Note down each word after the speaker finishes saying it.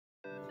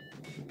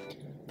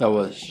That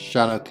was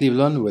Shanna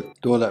Cleveland with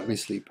Don't Let Me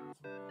Sleep.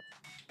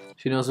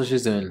 She knows what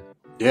she's doing.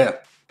 Yeah,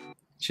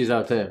 She's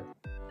out there.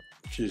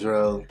 she's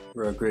real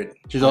great.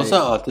 She's also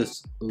an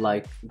artist.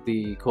 Like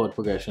the chord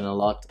progression a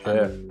lot,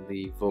 and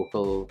the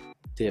vocal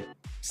dip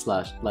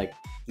slash like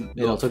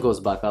it also goes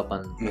back up,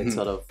 and it's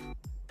sort of,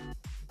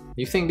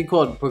 you think the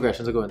chord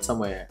progressions are going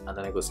somewhere and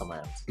then it goes somewhere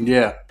else.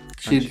 Yeah,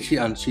 she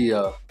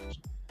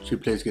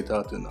plays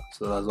guitar too now,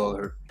 so that's all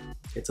her.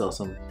 It's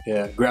awesome.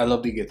 Yeah, great. I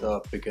love the guitar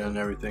picking and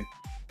everything.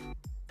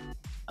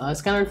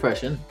 It's kind of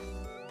refreshing.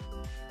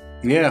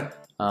 Yeah.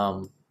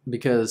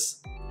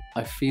 Because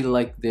I feel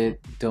like they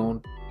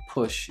don't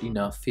push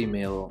enough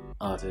female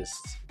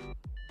artists.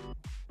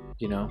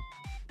 You know?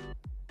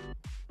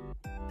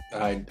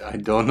 I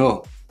don't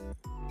know.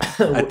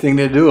 I think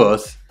they do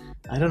us.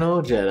 I don't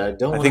know, Jed.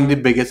 I think the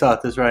biggest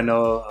artists right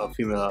now are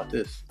female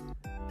artists.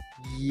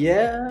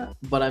 Yeah,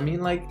 but I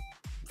mean like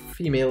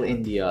female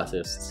indie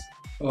artists.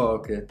 Oh,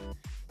 okay.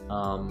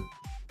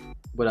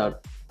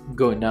 Without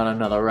going down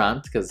another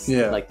rant, because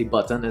Yeah. like the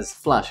button is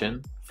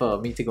flashing for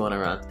me to go on a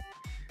rant.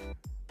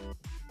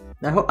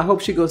 I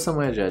hope she goes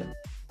somewhere, Jed.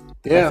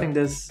 Yeah. I think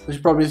there's She's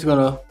probably just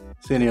gonna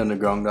stay in the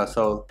underground. That's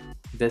how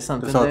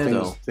something there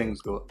though.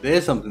 things go. There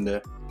is something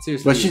there.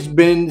 Seriously. But she's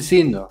been in the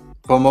scene though.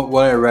 From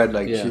what I read,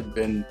 like Yeah.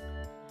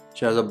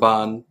 she has a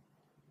band,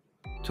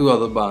 2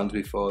 other bands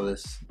before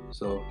this.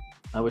 So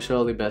I wish her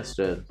all the best,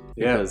 Jed.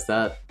 Yeah. Because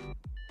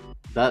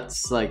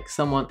that's like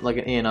someone like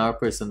an A&R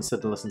person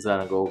sit and listen to that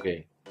and go,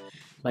 okay.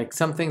 Like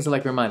some things are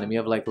like reminding me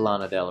of like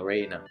Lana Del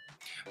Rey now.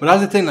 but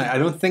that's the thing, like I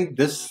don't think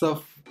this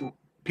stuff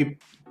big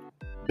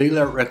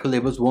record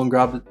labels won't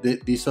grab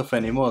this stuff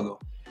anymore though.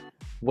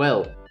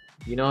 Well,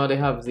 you know how they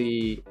have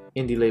the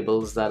indie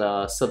labels that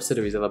are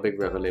subsidiaries of a big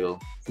record label.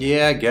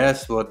 Yeah, I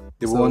guess, but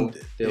they won't.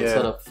 They'll Yeah.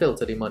 sort of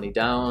filter the money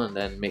down and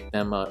then make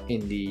them an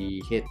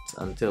indie hit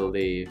until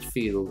they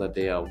feel that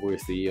they are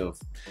worthy of.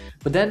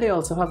 But then they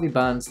also have the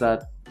bands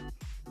that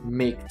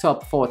make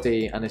top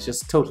 40 and it's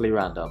just totally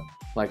random.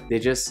 Like they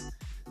just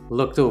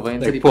looked over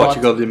into Like the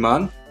Portugal pot.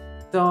 Demand.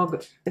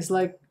 Dog, it's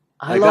like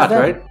I Like love that,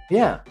 them. right?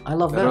 Yeah, I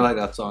love I them. don't like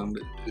that song.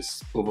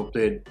 It's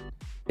overplayed.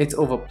 It's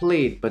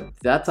overplayed, but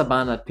that's a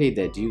band that paid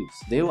their dues.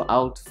 They were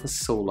out for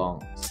so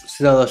long.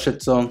 Still a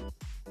shit song.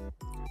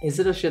 Is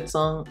it a shit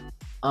song?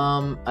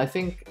 I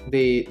think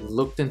they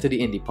looked into the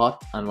indie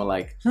pot and were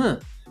like,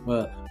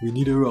 well, we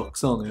need a rock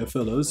song here,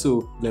 fellas.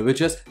 So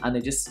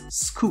they just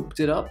scooped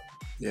it up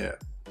Yeah.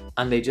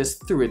 and they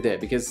just threw it there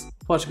because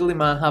Portugal the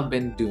Man have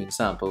been doing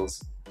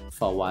samples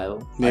for a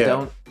while.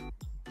 Yeah.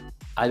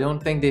 I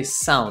don't think they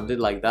sounded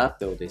like that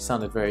though. They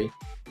sounded very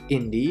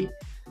indie,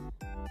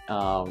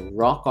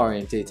 rock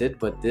orientated,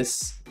 but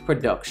this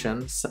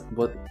production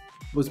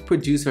was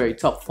produced very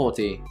top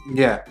 40,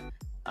 Yeah.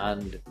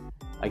 and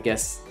I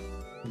guess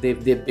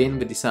they've been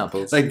with the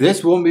samples. Like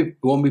this won't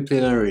be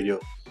played on the radio.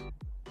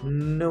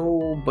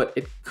 No, but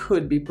it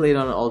could be played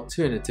on an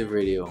alternative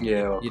radio.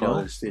 Yeah, or You know?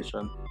 college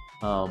station.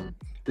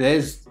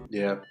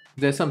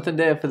 There's something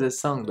there for this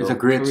song though. It's a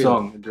great for real.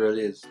 song. It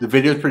really is. The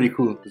video is pretty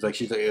cool. It's like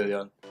she's like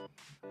alien.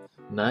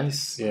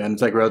 Nice. Yeah, and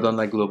it's like well done,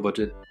 like low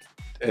budget.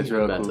 It's Even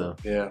real cool. better.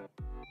 Yeah.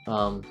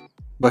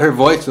 But her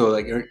voice though,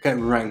 like it kind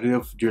of reminds me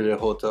of Julia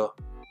Hota.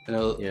 You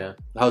know Yeah.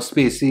 how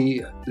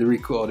spacey the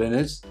recording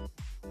is,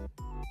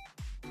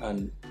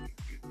 and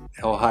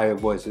how high her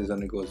voice is,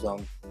 and it goes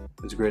down.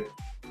 It's great.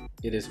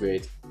 It is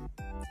great.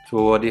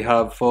 So what do you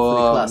have for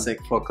classic?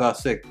 For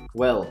classic?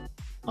 Well,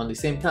 on the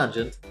same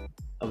tangent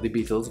of the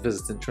Beatles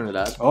visiting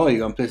Trinidad, Oh, you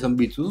gonna play some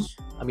Beatles?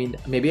 I mean,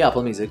 maybe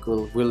Apple Music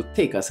will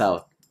take us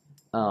out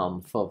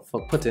for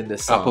putting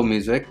this song. Apple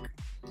Music.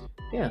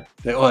 Yeah.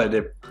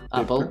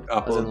 Apple.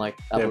 As in like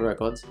Apple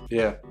Records.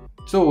 Yeah.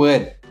 So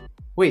weird.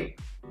 Wait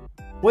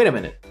a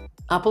minute.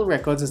 Apple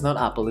Records is not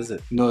Apple, is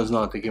it? No, it's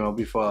not. They came out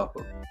before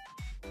Apple.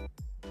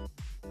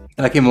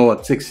 That came out what,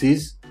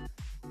 60s?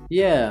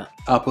 Yeah.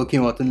 Apple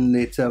came out in the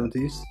late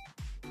 70s.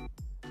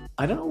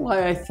 I don't know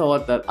why I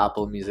thought that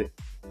Apple Music.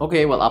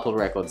 Okay, well, Apple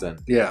Records then.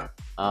 Yeah.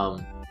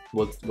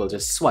 Will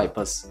just swipe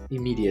us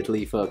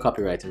immediately for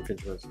copyright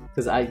infringement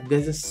because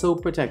they're just so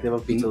protective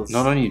of Beatles.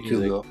 Not on YouTube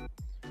music. though.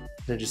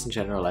 They're just in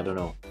general. I don't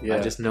know. Yeah.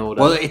 I just know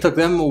that. Well, it took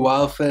them a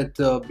while for it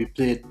to be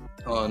played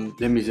on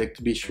their music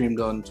to be streamed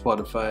on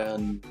Spotify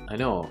and I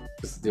know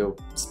because they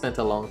spent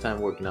a long time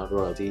working out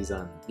royalties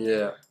and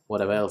yeah.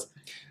 whatever else.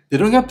 They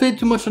don't get played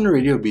too much on the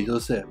radio,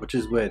 Beatles say, which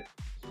is weird.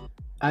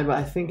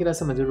 I think it has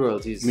something to do with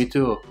royalties. Me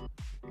too.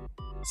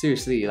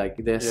 Seriously, like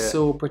they're Yeah.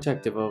 so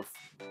protective of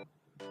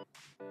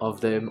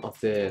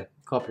their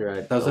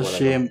copyright. That's or a whatever.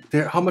 shame.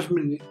 How much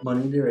money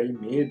they already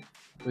made?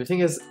 The thing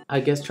is, I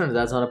guess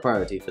Trinidad's not a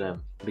priority for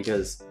them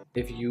because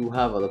if you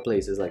have other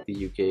places like the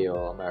UK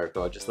or America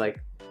or just like,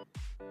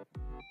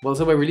 well,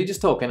 so we're really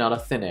just talking out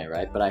of thin air,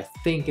 right? But I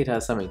think it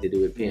has something to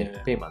do with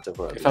payment of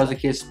royalties. If that was the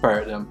case,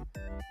 pirate them.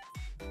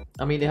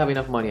 I mean, they have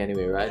enough money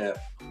anyway, right? Yeah.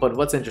 But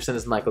what's interesting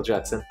is Michael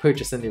Jackson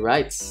purchasing the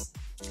rights.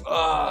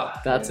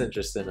 That's yeah.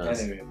 interesting.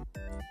 Us. Anyway.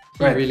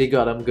 He Right. really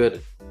got them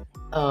good.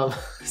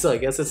 So I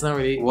guess it's not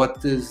really.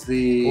 What is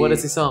the What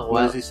is the song? What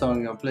Well, is the song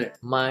you're gonna play?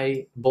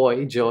 my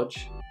boy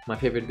George My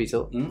favorite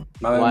Beatle.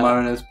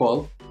 My name is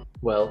Paul.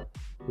 Well,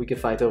 we can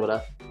fight over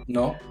that.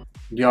 No.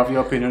 You have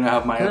your opinion, I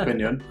have my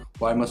opinion.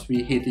 Why must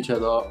we hate each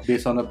other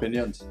based on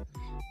opinions?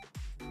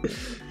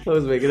 I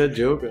was making a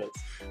joke, Russ.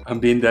 I'm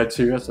being dead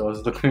serious. I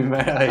was looking in my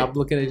eye. I'm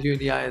looking at you in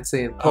the eye and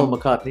saying Paul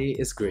McCartney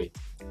is great.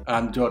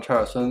 And George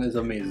Harrison is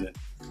amazing.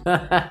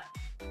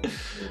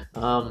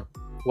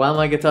 While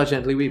My Guitar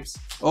Gently Weeps.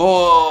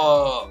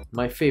 Oh!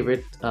 My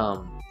favorite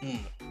my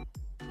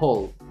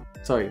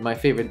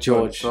favorite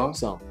George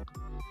song.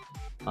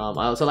 I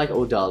also like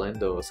Oh Darling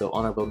though, so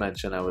honorable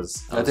mention. I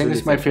think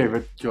it's my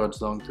favorite George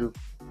song too.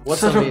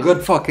 What's such amazing? a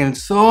good fucking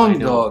song,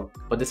 dog.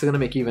 But this is gonna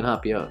make you even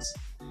happier.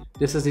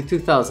 This is the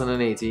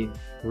 2018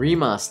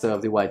 remaster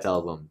of the White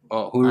Album.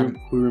 Oh,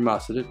 who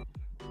remastered it?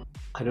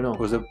 I don't know.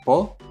 Was it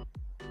Paul?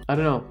 I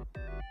don't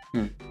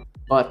know.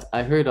 But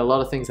I heard a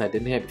lot of things I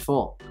didn't hear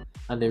before,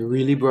 and they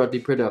really brought the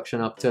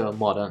production up to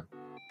modern.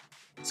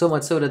 So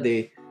much so that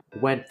they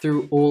went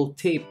through old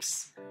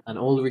tapes and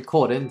old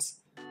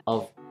recordings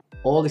of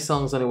all the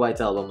songs on the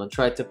White Album and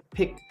tried to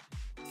pick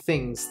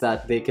things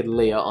that they could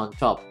layer on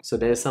top. So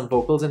there's some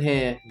vocals in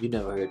here you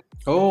never heard.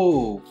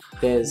 Oh,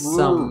 there's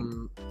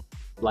some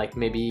like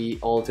maybe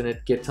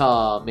alternate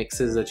guitar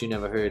mixes that you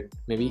never heard.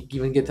 Maybe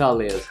even guitar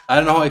layers. I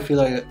don't know how I feel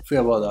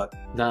about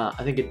that. Nah,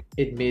 I think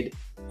it made.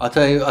 I'll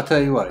tell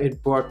you what.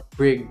 It brought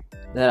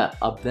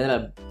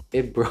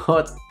it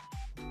brought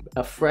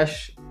a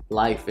fresh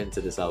life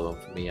into this album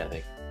for me. I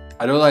think.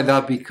 I don't like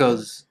that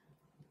because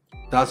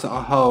that's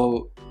not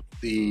how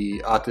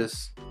the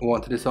artist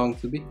wanted the song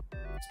to be.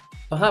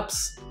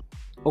 Perhaps.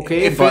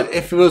 Okay, if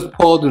it was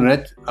Paul doing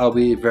it, I'll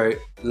be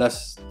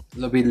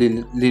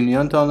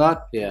lenient on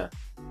that. Yeah.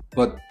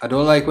 But I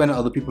don't like when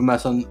other people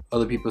mess on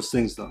other people's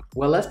things though.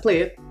 Well, let's play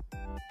it.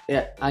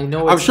 Yeah, I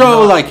know. I'm sure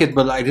I'll like it,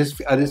 but I just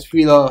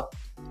feel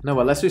no.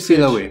 Well, let's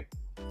feel away.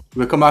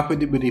 We'll come back with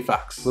the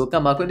facts. We'll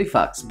come back with the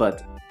facts,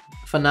 but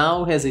for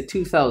now, here's a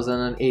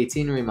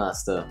 2018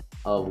 remaster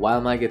of While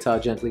My Guitar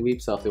Gently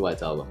Weeps off the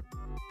White Album.